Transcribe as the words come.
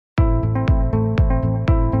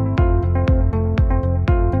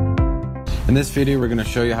In this video, we're going to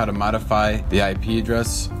show you how to modify the IP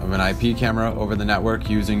address of an IP camera over the network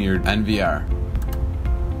using your NVR.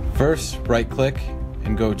 First, right-click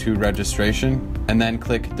and go to Registration, and then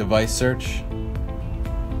click Device Search.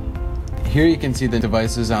 Here you can see the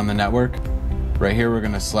devices on the network. Right here, we're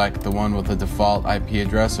going to select the one with the default IP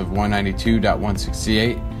address of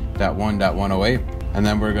 192.168.1.108, and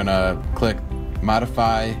then we're going to click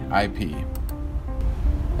Modify IP.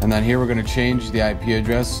 And then here we're going to change the IP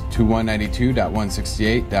address to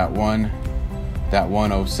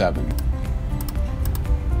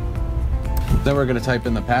 192.168.1.107. Then we're going to type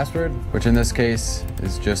in the password, which in this case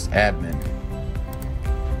is just admin.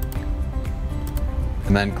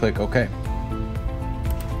 And then click OK.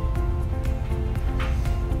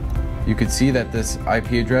 You can see that this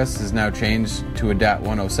IP address is now changed to a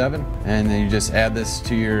 .107, and then you just add this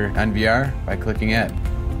to your NVR by clicking Add.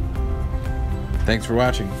 Thanks for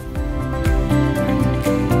watching.